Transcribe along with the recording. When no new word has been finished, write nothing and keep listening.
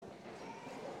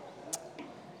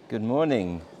Good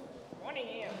morning. Morning,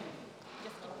 Ian.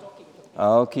 Just keep talking.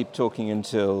 I'll keep talking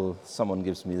until someone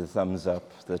gives me the thumbs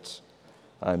up that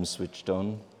I'm switched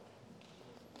on.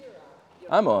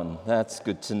 I'm on. That's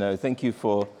good to know. Thank you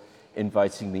for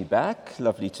inviting me back.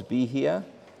 Lovely to be here.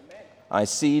 I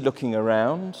see, looking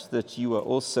around, that you are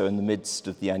also in the midst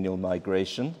of the annual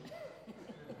migration.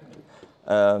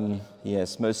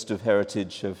 Yes, most of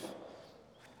Heritage have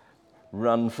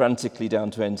run frantically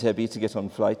down to Entebbe to get on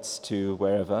flights to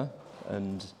wherever,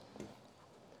 and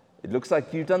it looks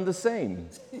like you've done the same.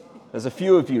 There's a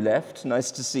few of you left.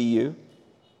 Nice to see you,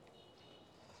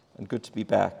 and good to be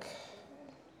back.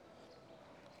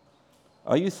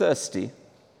 Are you thirsty?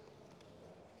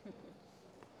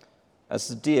 As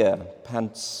the deer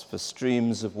pants for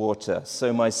streams of water,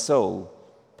 so my soul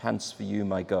pants for you,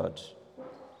 my God.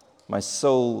 My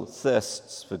soul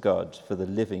thirsts for God, for the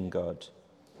living God.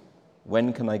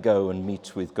 When can I go and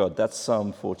meet with God? That's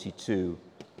Psalm 42,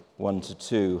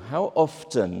 1-2. How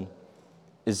often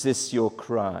is this your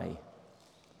cry?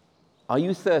 Are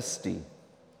you thirsty?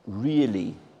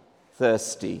 Really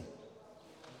thirsty?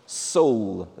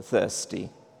 Soul thirsty?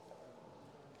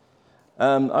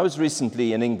 I was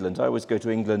recently in England. I always go to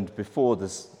England before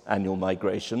this annual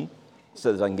migration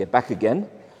so that I can get back again.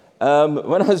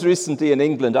 When I was recently in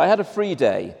England, I had a free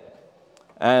day.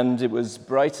 And it was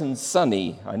bright and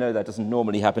sunny. I know that doesn't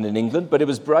normally happen in England, but it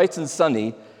was bright and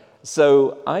sunny.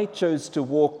 So I chose to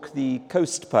walk the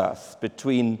coast path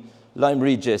between Lyme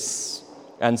Regis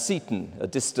and Seaton, a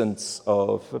distance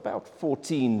of about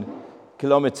 14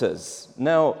 kilometers.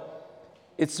 Now,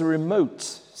 it's a remote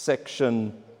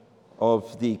section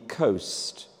of the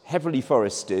coast, heavily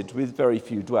forested with very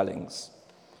few dwellings.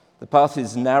 The path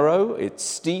is narrow, it's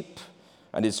steep,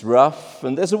 and it's rough,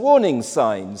 and there's a warning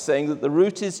sign saying that the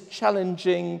route is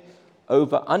challenging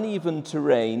over uneven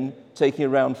terrain, taking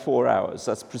around 4 hours.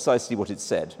 That's precisely what it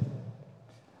said.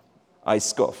 I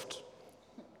scoffed.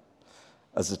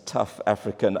 As a tough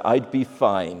African, I'd be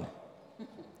fine.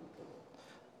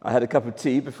 I had a cup of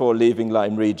tea before leaving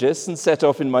Lyme Regis and set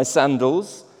off in my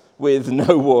sandals with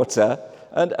no water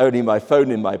and only my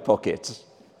phone in my pocket.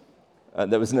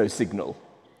 And there was no signal,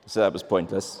 so that was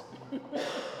pointless.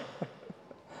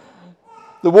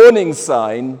 The warning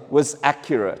sign was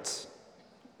accurate,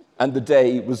 and the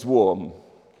day was warm.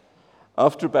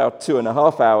 After about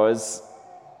 2.5 hours,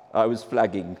 I was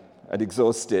flagging and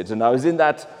exhausted, and I was in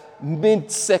that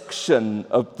mid-section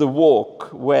of the walk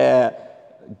where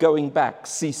going back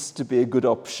ceased to be a good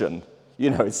option.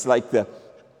 You know, it's like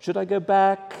should I go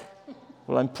back?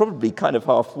 Well, I'm probably kind of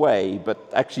halfway, but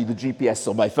actually the GPS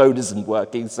on my phone isn't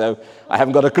working, so I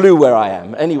haven't got a clue where I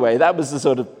am. Anyway, that was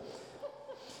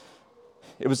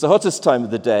It was the hottest time of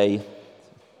the day.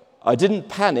 I didn't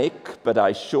panic, but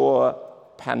I sure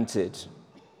panted.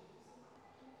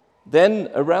 Then,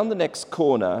 around the next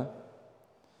corner,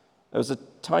 there was a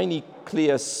tiny,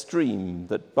 clear stream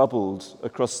that bubbled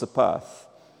across the path.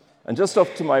 And just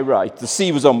off to my right, the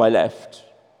sea was on my left,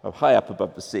 high up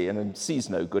above the sea, and the sea's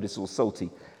no good, it's all salty.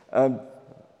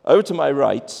 Over to my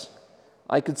right,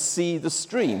 I could see the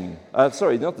stream.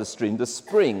 The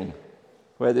spring,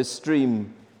 where this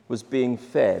stream was being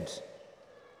fed.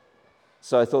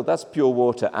 So I thought, that's pure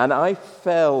water. And I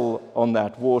fell on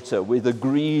that water with a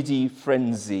greedy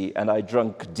frenzy, and I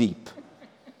drank deep.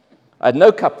 I had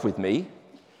no cup with me,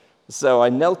 so I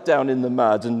knelt down in the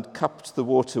mud and cupped the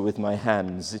water with my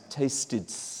hands. It tasted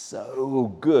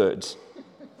so good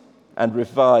and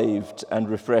revived and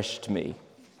refreshed me.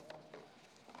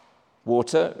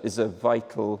 Water is a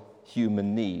vital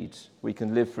human need. We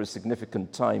can live for a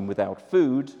significant time without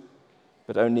food,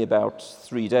 but only about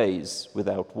 3 days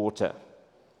without water.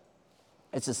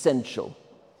 It's essential,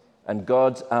 and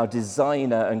God, our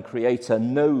designer and creator,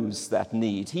 knows that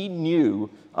need. He knew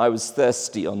I was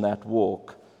thirsty on that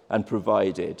walk and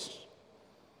provided,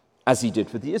 as he did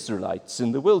for the Israelites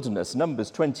in the wilderness, Numbers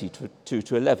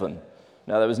 20:2-11.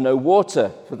 Now, there was no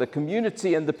water for the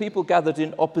community, and the people gathered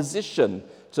in opposition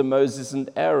to Moses and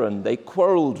Aaron. They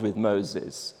quarreled with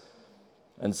Moses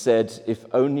and said, if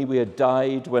only we had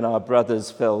died when our brothers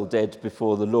fell dead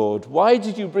before the Lord. Why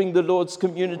did you bring the Lord's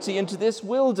community into this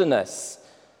wilderness,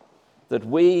 that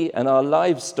we and our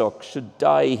livestock should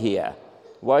die here?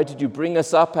 Why did you bring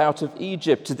us up out of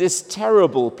Egypt to this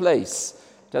terrible place?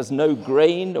 It has no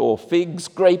grain or figs,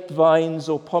 grapevines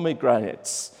or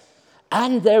pomegranates.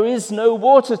 And there is no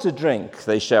water to drink,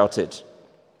 they shouted.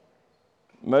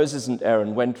 Moses and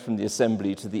Aaron went from the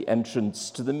assembly to the entrance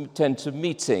to the tent of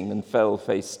meeting and fell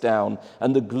face down,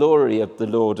 and the glory of the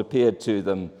Lord appeared to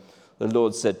them. The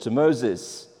Lord said to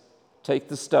Moses, take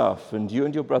the staff, and you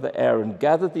and your brother Aaron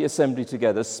gather the assembly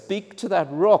together, speak to that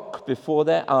rock before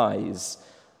their eyes,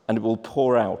 and it will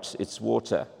pour out its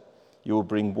water. You will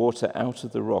bring water out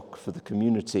of the rock for the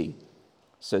community,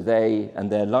 so they and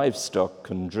their livestock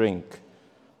can drink."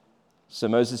 So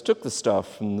Moses took the staff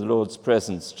from the Lord's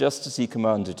presence, just as he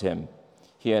commanded him.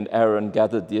 He and Aaron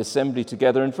gathered the assembly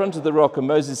together in front of the rock, and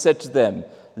Moses said to them,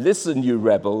 "Listen, you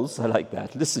rebels," I like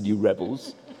that, "listen, you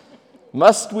rebels,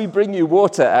 must we bring you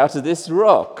water out of this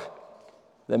rock?"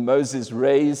 Then Moses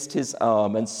raised his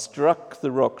arm and struck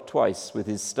the rock twice with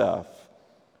his staff.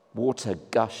 Water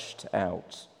gushed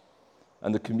out,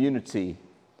 and the community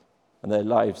and their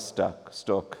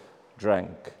livestock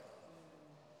drank.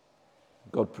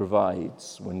 God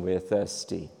provides when we're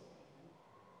thirsty.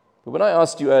 But when I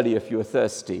asked you earlier if you were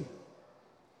thirsty,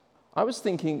 I was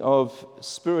thinking of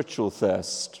spiritual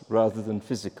thirst rather than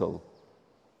physical.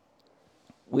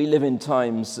 We live in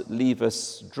times that leave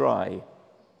us dry,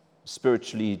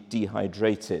 spiritually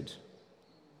dehydrated.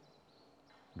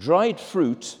 Dried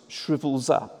fruit shrivels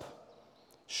up,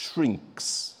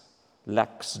 shrinks,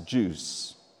 lacks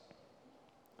juice.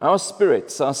 Our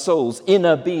spirits, our souls,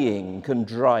 inner being can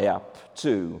dry up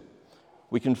too.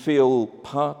 We can feel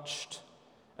parched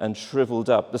and shriveled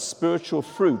up. The spiritual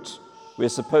fruit we're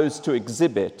supposed to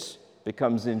exhibit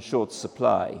becomes in short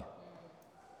supply.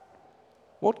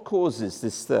 What causes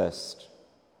this thirst?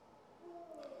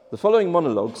 The following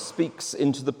monologue speaks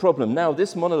into the problem. Now,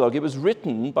 this monologue, it was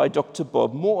written by Dr.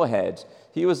 Bob Moorhead.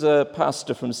 He was a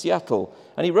pastor from Seattle,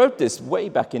 and he wrote this way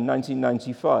back in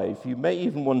 1995. You may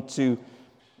even want to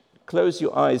close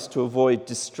your eyes to avoid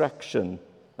distraction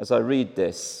as I read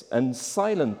this, and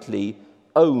silently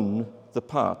own the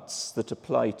parts that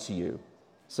apply to you.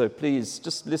 So please,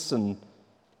 just listen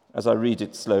as I read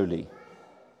it slowly.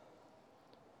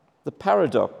 The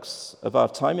paradox of our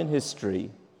time in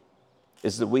history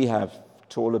is that we have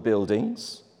taller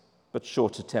buildings, but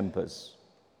shorter tempers,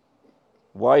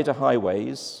 wider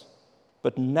highways,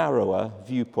 but narrower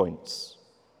viewpoints.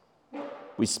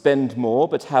 We spend more,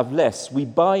 but have less. We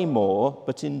buy more,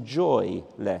 but enjoy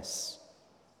less.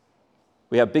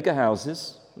 We have bigger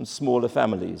houses and smaller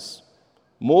families,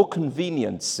 more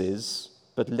conveniences,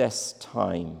 but less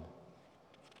time.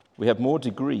 We have more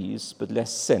degrees, but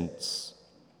less sense,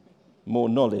 more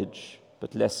knowledge,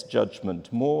 but less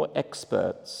judgment, more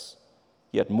experts,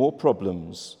 yet more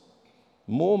problems,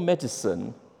 more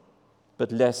medicine,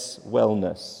 but less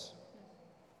wellness.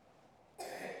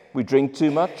 We drink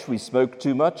too much, we smoke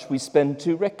too much, we spend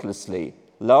too recklessly,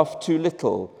 laugh too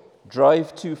little,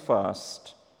 drive too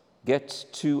fast, get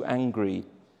too angry,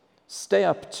 stay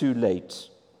up too late,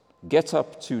 get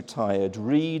up too tired,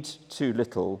 read too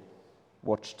little,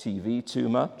 watch TV too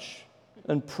much,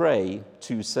 and pray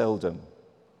too seldom.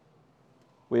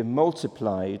 We've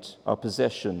multiplied our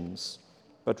possessions,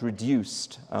 but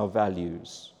reduced our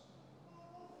values.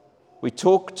 We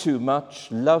talk too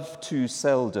much, love too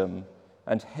seldom,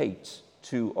 and hate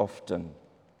too often.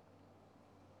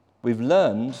 We've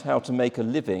learned how to make a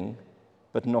living,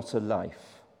 but not a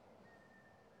life.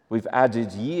 We've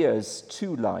added years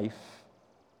to life,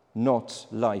 not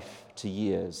life to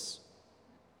years.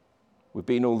 We've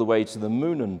been all the way to the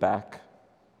moon and back,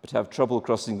 but have trouble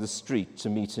crossing the street to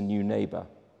meet a new neighbor.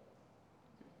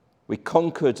 We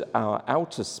conquered our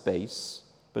outer space,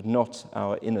 but not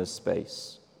our inner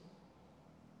space.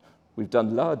 We've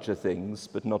done larger things,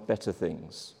 but not better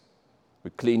things.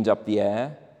 We've cleaned up the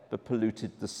air, but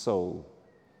polluted the soul.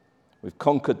 We've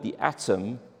conquered the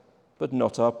atom, but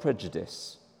not our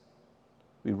prejudice.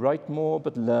 We write more,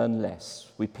 but learn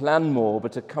less. We plan more,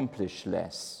 but accomplish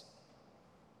less.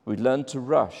 We learn to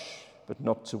rush, but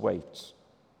not to wait.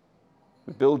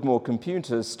 We build more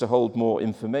computers to hold more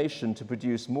information, to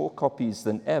produce more copies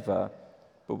than ever,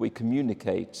 but we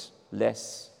communicate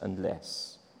less and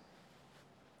less.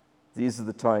 These are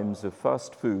the times of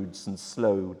fast foods and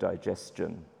slow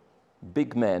digestion,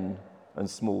 big men and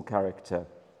small character,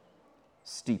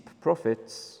 steep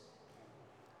profits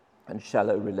and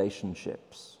shallow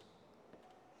relationships.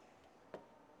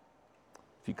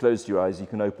 If you closed your eyes, you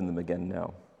can open them again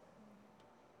now.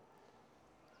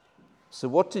 So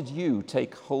what did you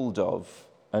take hold of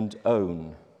and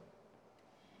own?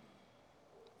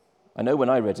 I know when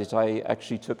I read it, I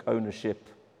actually took ownership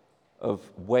of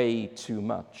way too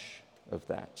much of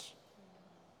that.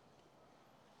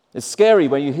 It's scary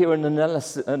when you hear an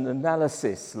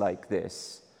analysis like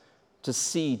this to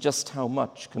see just how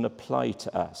much can apply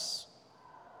to us.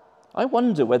 I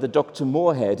wonder whether Dr.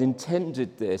 Moorhead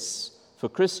intended this for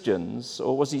Christians,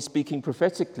 or was he speaking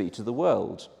prophetically to the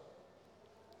world?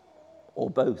 Or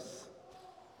both.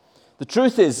 The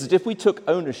truth is that if we took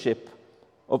ownership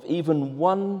of even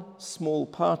one small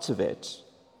part of it,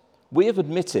 we have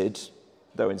admitted,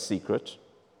 though in secret,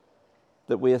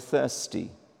 that we are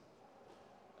thirsty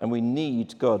and we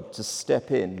need God to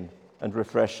step in and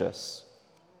refresh us.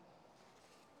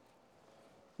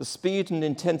 The speed and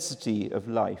intensity of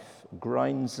life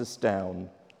grinds us down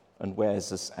and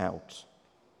wears us out.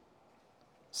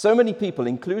 So many people,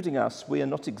 including us, we are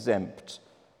not exempt,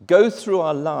 go through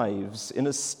our lives in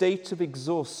a state of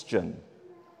exhaustion,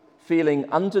 feeling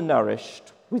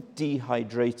undernourished with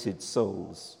dehydrated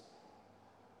souls.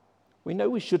 We know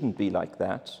we shouldn't be like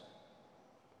that.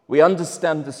 We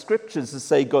understand the scriptures that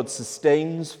say God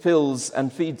sustains, fills,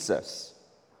 and feeds us.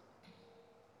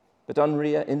 But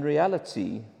in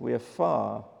reality, we are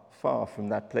far, far from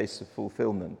that place of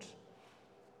fulfillment.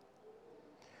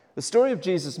 The story of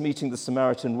Jesus meeting the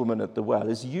Samaritan woman at the well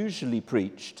is usually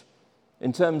preached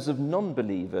in terms of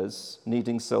non-believers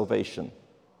needing salvation,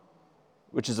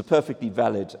 which is a perfectly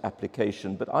valid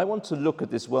application. But I want to look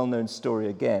at this well-known story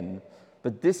again,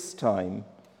 but this time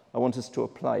I want us to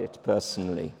apply it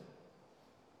personally.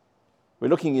 We're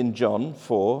looking in John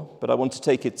 4, but I want to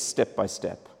take it step by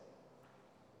step.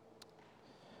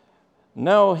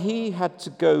 Now he had to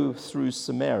go through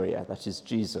Samaria, that is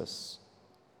Jesus.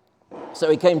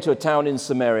 So he came to a town in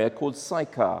Samaria called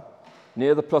Sychar,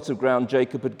 near the plot of ground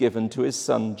Jacob had given to his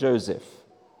son Joseph.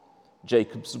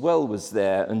 Jacob's well was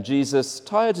there, and Jesus,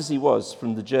 tired as he was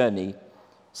from the journey,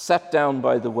 sat down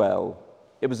by the well.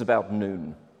 It was about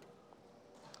noon.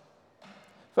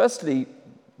 Firstly,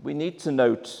 we need to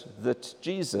note that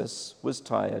Jesus was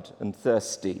tired and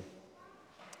thirsty.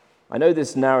 I know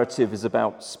this narrative is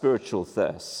about spiritual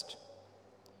thirst,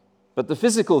 but the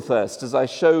physical thirst, as I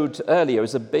showed earlier,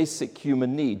 is a basic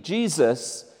human need.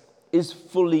 Jesus is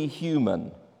fully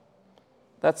human.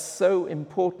 That's so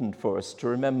important for us to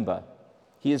remember.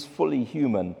 He is fully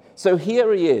human. So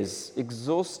here he is,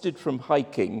 exhausted from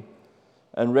hiking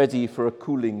and ready for a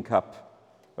cooling cup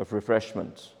of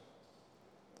refreshment.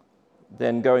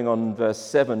 Then going on verse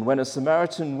 7, when a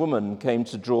Samaritan woman came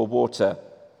to draw water,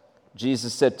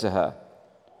 Jesus said to her,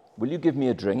 "Will you give me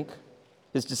a drink?"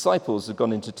 His disciples had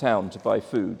gone into town to buy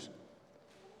food.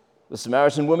 The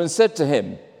Samaritan woman said to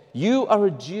him, "You are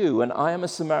a Jew and I am a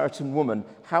Samaritan woman.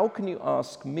 How can you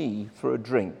ask me for a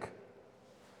drink?"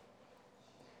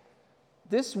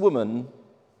 This woman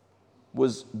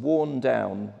was worn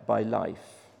down by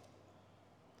life.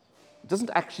 It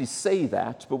doesn't actually say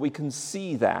that, but we can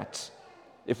see that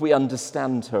if we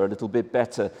understand her a little bit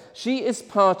better. She is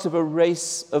part of a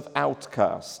race of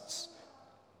outcasts,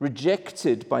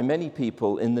 rejected by many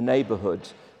people in the neighborhood,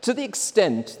 to the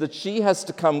extent that she has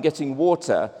to come getting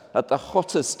water at the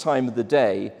hottest time of the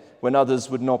day when others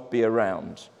would not be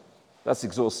around. That's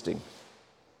exhausting.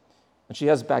 And she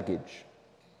has baggage,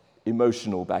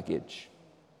 emotional baggage.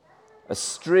 A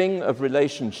string of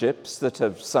relationships that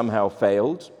have somehow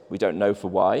failed, we don't know for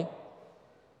why.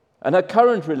 And her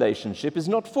current relationship is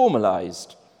not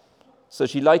formalized, so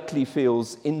she likely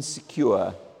feels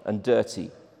insecure and dirty.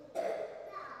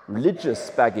 Religious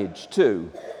baggage,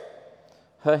 too.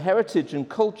 Her heritage and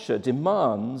culture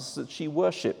demands that she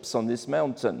worships on this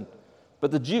mountain,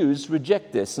 but the Jews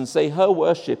reject this and say her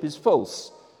worship is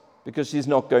false because she's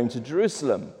not going to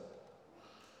Jerusalem.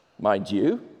 Mind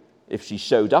you, if she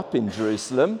showed up in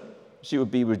Jerusalem, she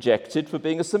would be rejected for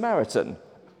being a Samaritan,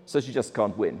 so she just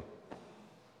can't win.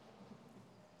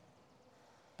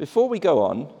 Before we go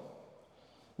on,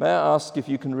 may I ask if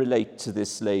you can relate to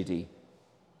this lady?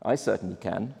 I certainly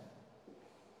can.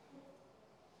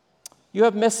 You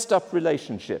have messed up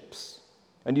relationships,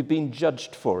 and you've been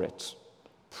judged for it,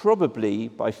 probably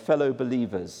by fellow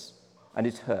believers, and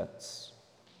it hurts.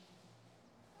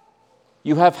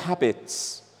 You have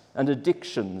habits and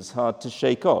addictions hard to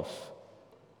shake off.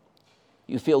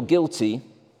 You feel guilty,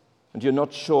 and you're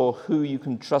not sure who you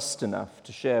can trust enough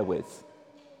to share with.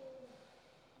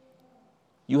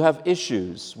 You have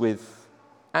issues with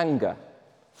anger,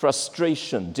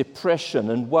 frustration, depression,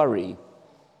 and worry.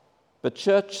 But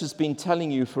church has been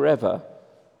telling you forever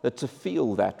that to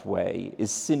feel that way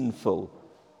is sinful,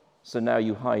 so now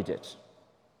you hide it.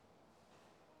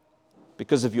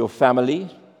 Because of your family,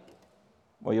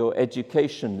 or your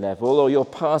education level, or your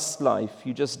past life,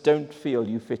 you just don't feel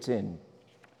you fit in.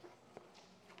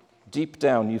 Deep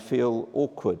down, you feel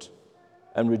awkward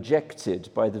and rejected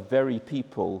by the very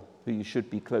people who you should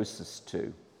be closest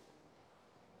to.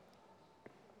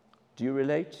 Do you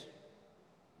relate?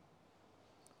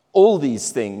 All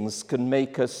these things can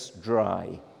make us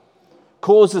dry,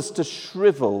 cause us to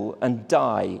shrivel and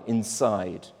die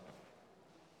inside.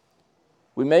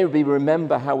 We maybe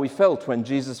remember how we felt when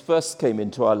Jesus first came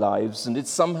into our lives, and it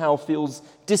somehow feels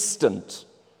distant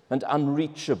and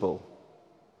unreachable.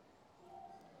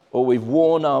 Or we've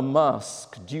worn our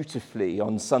mask dutifully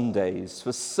on Sundays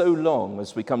for so long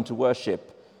as we come to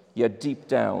worship, yet deep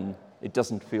down it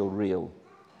doesn't feel real.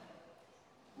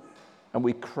 And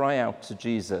we cry out to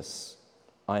Jesus,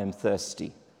 "I am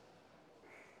thirsty."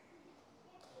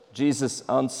 Jesus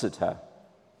answered her,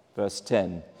 verse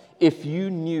 10, "If you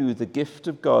knew the gift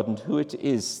of God and who it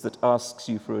is that asks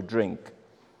you for a drink,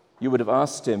 you would have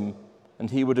asked him,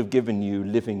 and he would have given you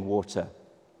living water."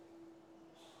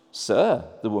 "Sir,"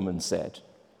 the woman said,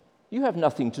 "you have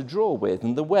nothing to draw with,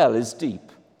 and the well is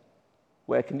deep.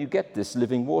 Where can you get this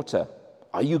living water?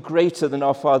 Are you greater than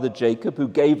our father Jacob, who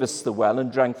gave us the well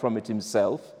and drank from it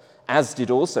himself, as did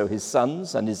also his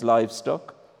sons and his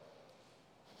livestock?"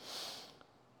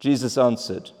 Jesus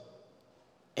answered,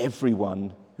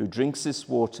 "Everyone who drinks this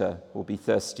water will be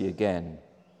thirsty again.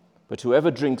 But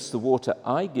whoever drinks the water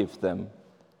I give them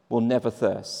will never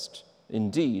thirst.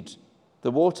 Indeed,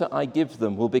 the water I give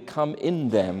them will become in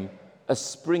them a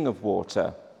spring of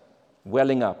water,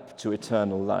 welling up to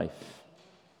eternal life."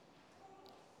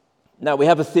 Now, we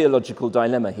have a theological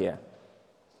dilemma here.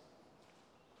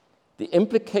 The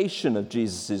implication of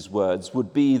Jesus' words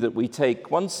would be that we take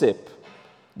one sip,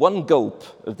 one gulp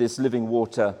of this living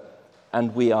water,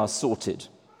 and we are sorted.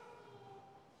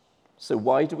 So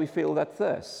why do we feel that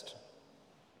thirst?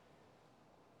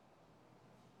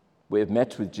 We have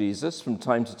met with Jesus. From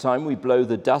time to time, we blow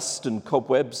the dust and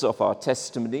cobwebs off our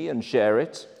testimony and share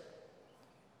it.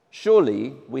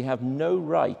 Surely we have no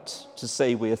right to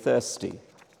say we are thirsty.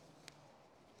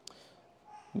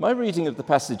 My reading of the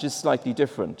passage is slightly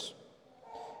different.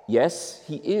 Yes,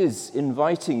 he is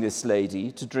inviting this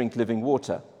lady to drink living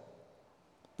water.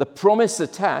 The promise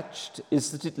attached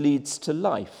is that it leads to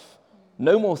life,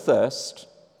 no more thirst,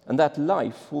 and that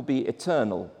life will be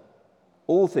eternal,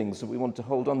 all things that we want to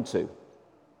hold on to.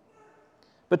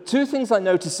 But two things I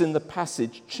notice in the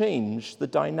passage change the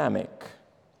dynamic.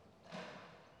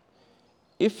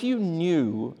 If you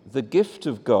knew the gift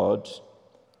of God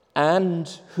and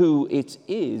who it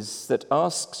is that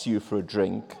asks you for a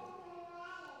drink,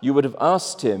 you would have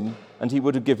asked him, and he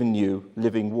would have given you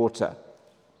living water.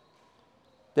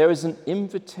 There is an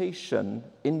invitation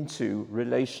into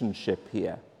relationship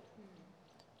here.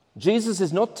 Jesus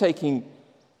is not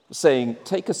saying,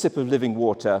 "Take a sip of living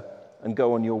water and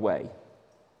go on your way."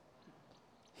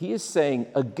 He is saying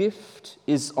a gift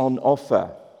is on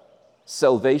offer: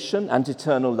 salvation and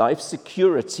eternal life,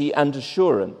 security and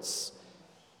assurance,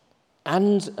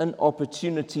 and an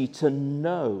opportunity to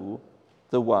know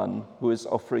the one who is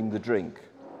offering the drink.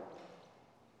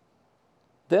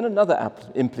 Then another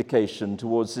implication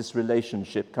towards this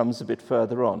relationship comes a bit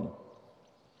further on.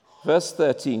 Verse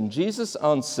 13, Jesus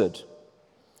answered,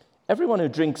 "Everyone who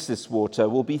drinks this water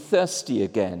will be thirsty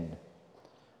again.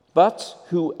 But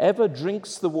whoever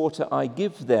drinks the water I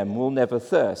give them will never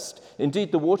thirst.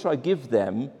 Indeed, the water I give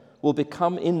them will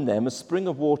become in them a spring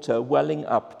of water welling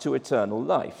up to eternal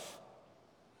life."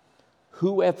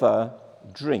 Whoever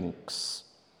drinks,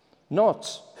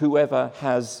 not whoever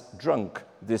has drunk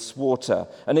this water,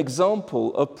 an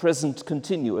example of present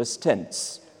continuous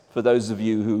tense for those of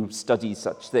you who study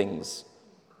such things.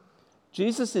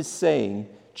 Jesus is saying,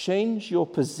 change your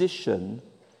position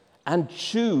and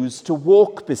choose to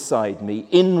walk beside me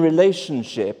in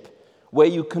relationship where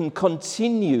you can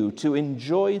continue to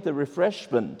enjoy the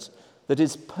refreshment that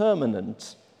is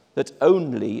permanent, that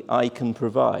only I can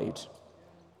provide.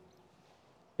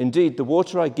 Indeed, the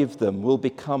water I give them will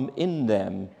become in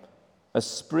them a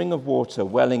spring of water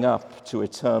welling up to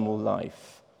eternal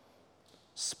life.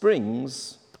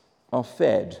 Springs are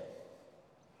fed.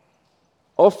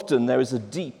 Often there is a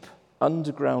deep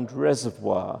underground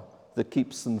reservoir that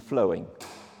keeps them flowing.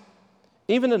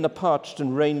 Even in a parched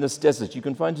and rainless desert, you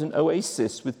can find an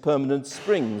oasis with permanent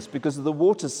springs because of the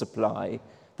water supply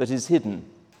that is hidden.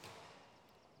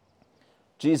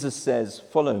 Jesus says,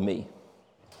 "Follow me.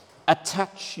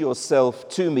 Attach yourself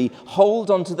to me.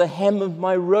 Hold on to the hem of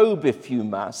my robe if you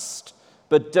must,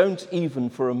 but don't even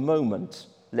for a moment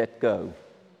let go."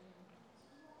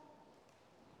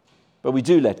 But we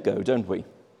do let go, don't we?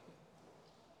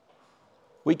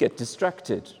 We get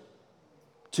distracted,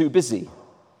 too busy,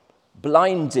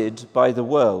 blinded by the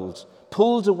world,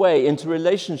 pulled away into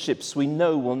relationships we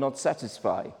know will not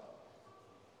satisfy.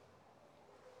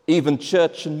 Even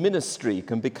church and ministry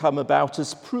can become about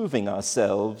us proving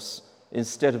ourselves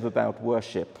instead of about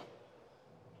worship.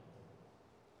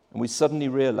 And we suddenly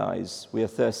realize we are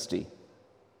thirsty.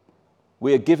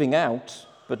 We are giving out,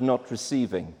 but not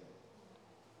receiving.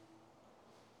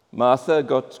 Martha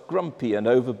got grumpy and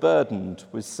overburdened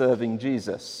with serving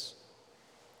Jesus.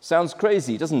 Sounds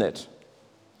crazy, doesn't it?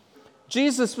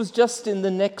 Jesus was just in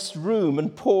the next room,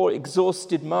 and poor,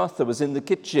 exhausted Martha was in the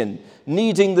kitchen,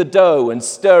 kneading the dough and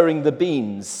stirring the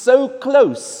beans, so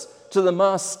close to the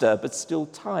master, but still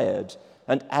tired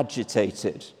and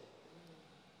agitated.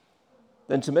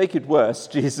 Then to make it worse,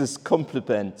 Jesus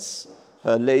compliments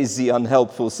her lazy,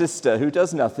 unhelpful sister who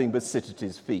does nothing but sit at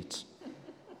his feet.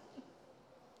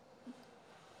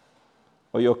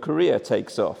 Or your career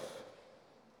takes off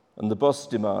and the boss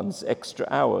demands extra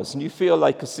hours and you feel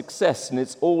like a success and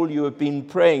it's all you have been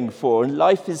praying for and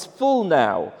life is full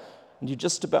now and you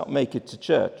just about make it to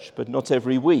church, but not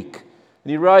every week.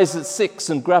 And you rise at 6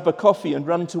 and grab a coffee and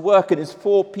run to work and it's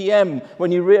 4 p.m.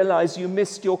 when you realize you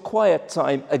missed your quiet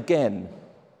time again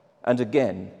and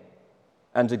again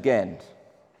and again.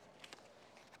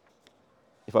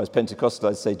 If I was Pentecostal,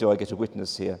 I'd say, do I get a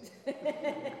witness here?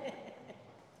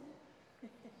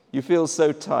 You feel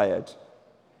so tired.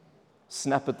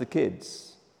 Snap at the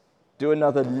kids. Do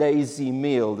another lazy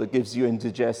meal that gives you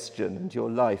indigestion, and your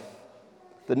life,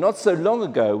 that not so long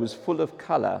ago was full of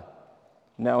colour,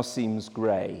 now seems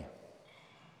grey.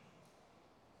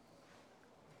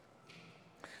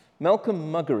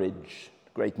 Malcolm Muggeridge,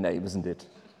 great name, isn't it?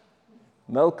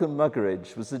 Malcolm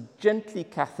Muggeridge was a gently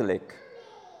Catholic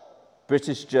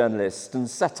British journalist and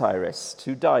satirist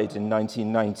who died in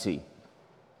 1990.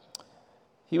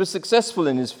 He was successful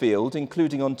in his field,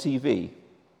 including on TV.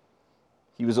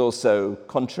 He was also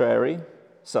contrary,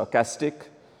 sarcastic,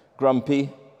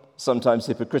 grumpy, sometimes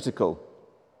hypocritical.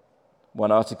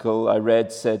 One article I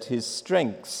read said his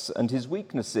strengths and his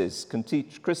weaknesses can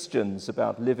teach Christians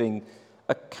about living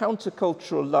a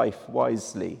countercultural life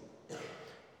wisely.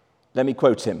 Let me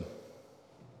quote him.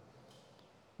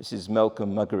 This is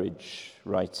Malcolm Muggeridge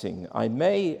writing, I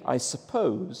may, I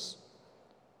suppose,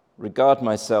 regard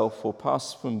myself or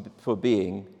pass for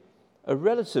being a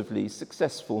relatively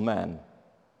successful man.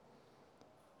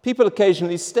 People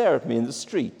occasionally stare at me in the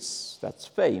streets. That's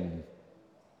fame.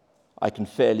 I can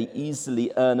fairly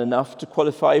easily earn enough to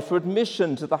qualify for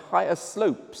admission to the higher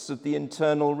slopes of the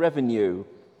Internal Revenue.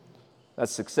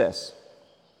 That's success.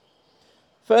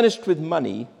 Furnished with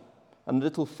money and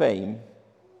little fame,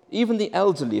 even the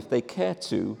elderly, if they care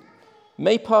to,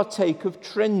 may partake of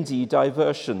trendy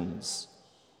diversions.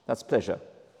 That's pleasure.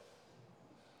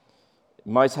 It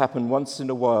might happen once in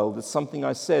a while that something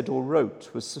I said or wrote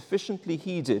was sufficiently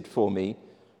heeded for me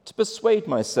to persuade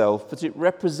myself that it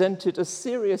represented a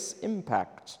serious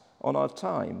impact on our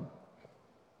time.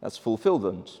 That's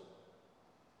fulfillment.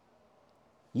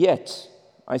 Yet,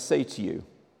 I say to you,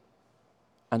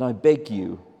 and I beg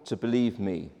you to believe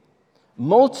me,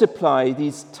 multiply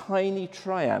these tiny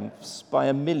triumphs by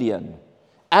 1,000,000,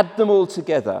 add them all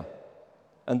together,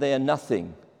 and they are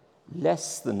nothing,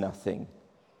 less than nothing,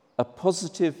 a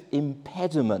positive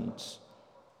impediment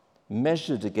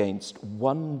measured against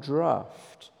one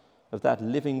draught of that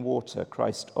living water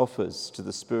Christ offers to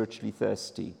the spiritually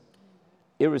thirsty,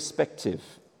 irrespective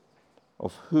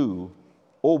of who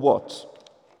or what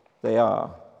they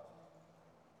are.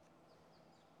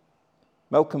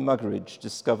 Malcolm Muggeridge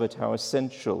discovered how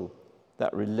essential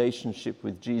that relationship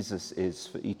with Jesus is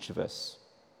for each of us.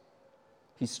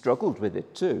 He struggled with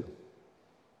it too,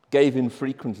 gave in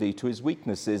frequently to his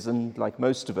weaknesses, and like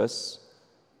most of us,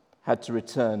 had to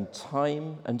return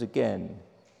time and again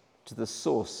to the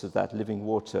source of that living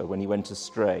water when he went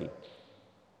astray.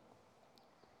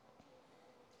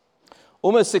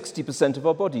 Almost 60% of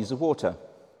our bodies are water.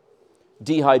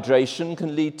 Dehydration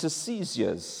can lead to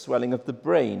seizures, swelling of the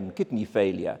brain, kidney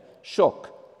failure,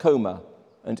 shock, coma,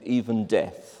 and even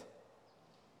death.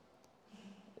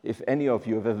 If any of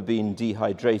you have ever been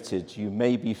dehydrated, you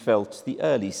maybe felt the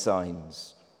early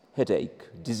signs,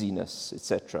 headache, dizziness,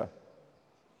 etc.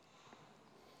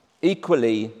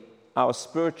 Equally, our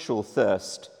spiritual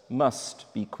thirst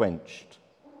must be quenched.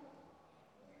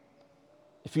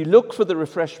 If you look for the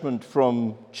refreshment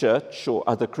from church or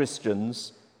other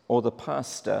Christians or the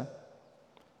pastor,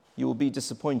 you will be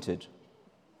disappointed.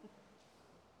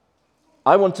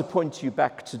 I want to point you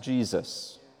back to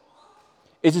Jesus.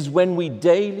 It is when we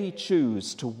daily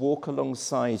choose to walk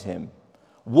alongside him,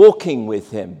 walking with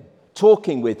him,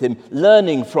 talking with him,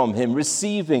 learning from him,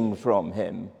 receiving from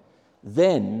him,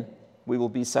 then we will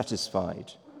be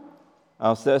satisfied.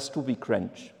 Our thirst will be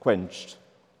quenched,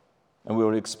 and we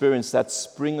will experience that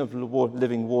spring of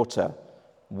living water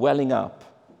welling up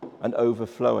and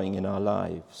overflowing in our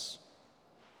lives.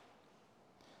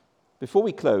 Before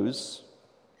we close,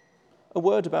 a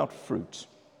word about fruit.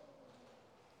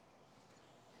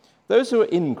 Those who are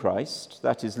in Christ,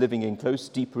 that is, living in close,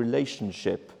 deep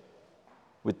relationship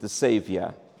with the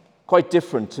Saviour, quite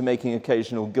different to making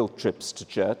occasional guilt trips to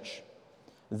church,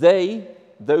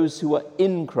 those who are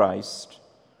in Christ,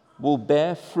 will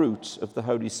bear fruit of the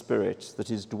Holy Spirit that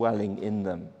is dwelling in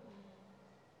them.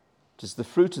 It is the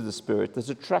fruit of the Spirit that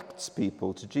attracts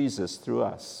people to Jesus through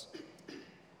us.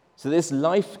 So this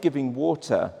life-giving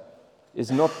water is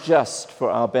not just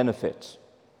for our benefit.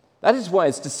 That is why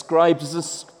it's described as a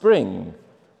spring.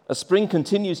 A spring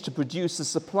continues to produce a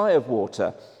supply of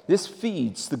water. This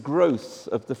feeds the growth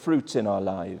of the fruit in our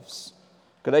lives.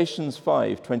 Galatians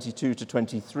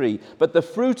 5:22-23. But the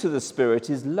fruit of the Spirit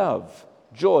is love,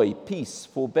 joy, peace,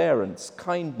 forbearance,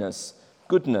 kindness,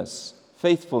 goodness,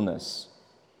 faithfulness,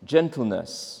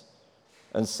 gentleness,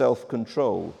 and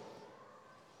self-control.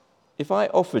 If I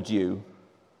offered you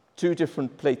 2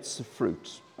 different plates of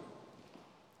fruit,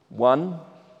 one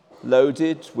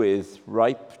loaded with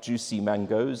ripe, juicy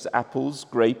mangoes, apples,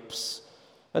 grapes,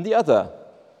 and the other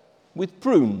with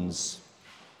prunes,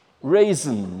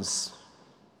 raisins,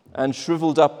 and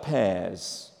shriveled up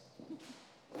pears,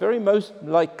 very most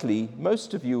likely,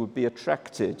 most of you would be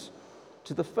attracted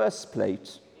to the first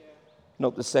plate,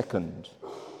 not the second.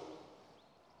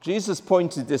 Jesus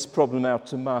pointed this problem out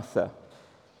to Martha.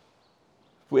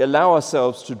 If we allow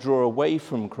ourselves to draw away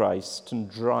from Christ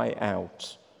and dry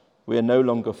out, we are no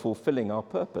longer fulfilling our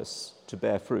purpose to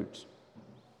bear fruit.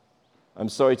 I'm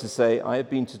sorry to say, I have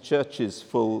been to churches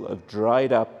full of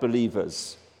dried up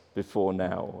believers before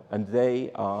now, and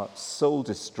they are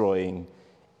soul-destroying,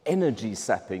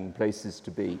 energy-sapping places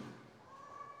to be.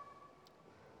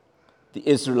 The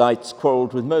Israelites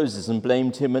quarreled with Moses and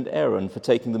blamed him and Aaron for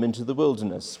taking them into the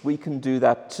wilderness. We can do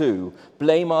that too.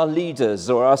 Blame our leaders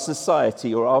or our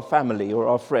society or our family or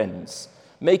our friends,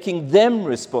 making them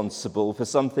responsible for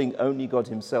something only God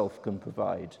himself can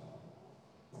provide.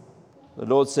 The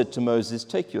Lord said to Moses,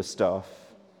 "Take your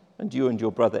staff, and you and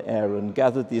your brother Aaron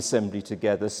gather the assembly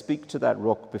together, speak to that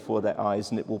rock before their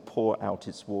eyes, and it will pour out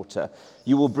its water.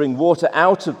 You will bring water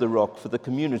out of the rock for the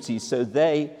community so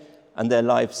they and their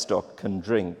livestock can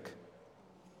drink."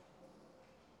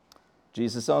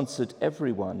 Jesus answered,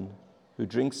 "Everyone who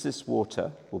drinks this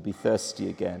water will be thirsty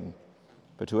again,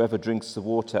 but whoever drinks the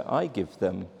water I give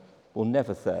them will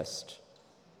never thirst.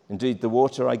 Indeed, the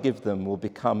water I give them will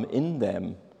become in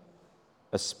them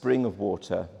a spring of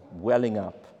water welling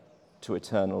up to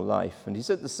eternal life." And he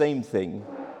said the same thing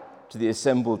to the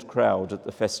assembled crowd at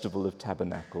the Festival of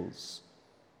Tabernacles.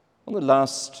 On the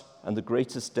last and the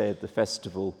greatest day of the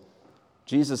festival,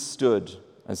 Jesus stood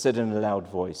and said in a loud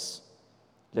voice,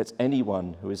 "Let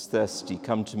anyone who is thirsty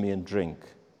come to me and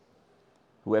drink.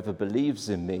 Whoever believes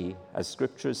in me, as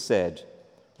Scripture has said,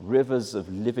 rivers of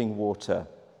living water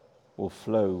will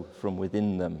flow from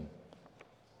within them."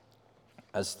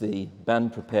 As the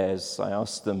band prepares, I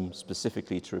ask them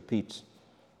specifically to repeat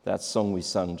that song we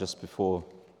sung just before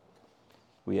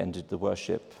we ended the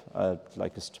worship. I'd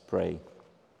like us to pray.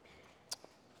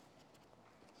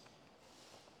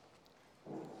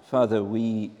 Father,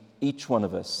 each one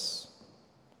of us,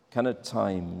 can at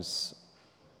times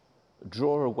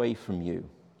draw away from you,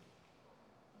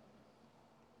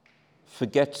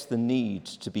 forget the need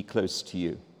to be close to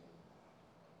you,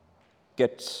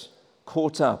 get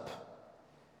caught up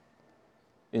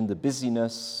in the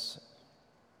busyness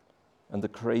and the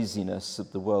craziness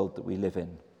of the world that we live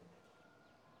in.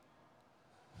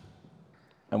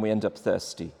 And we end up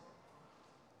thirsty,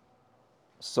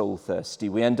 soul thirsty.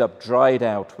 We end up dried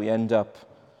out. We end up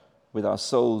with our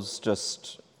souls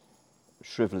just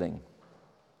shriveling.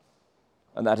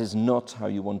 And that is not how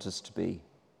you want us to be.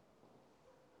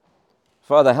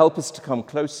 Father, help us to come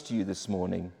close to you this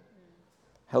morning.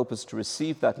 Help us to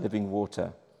receive that living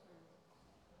water.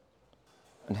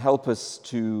 And help us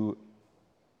to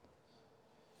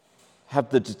have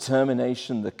the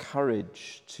determination, the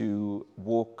courage to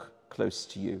walk close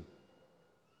to you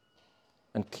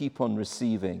and keep on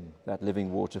receiving that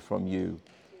living water from you,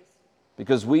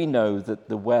 because we know that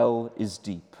the well is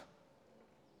deep.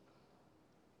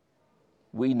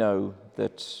 We know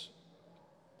that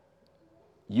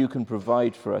you can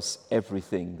provide for us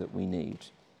everything that we need,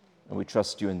 and we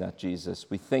trust you in that, Jesus.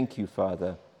 We thank you,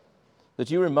 Father,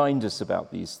 that you remind us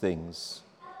about these things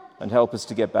and help us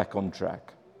to get back on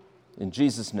track. In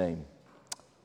Jesus' name,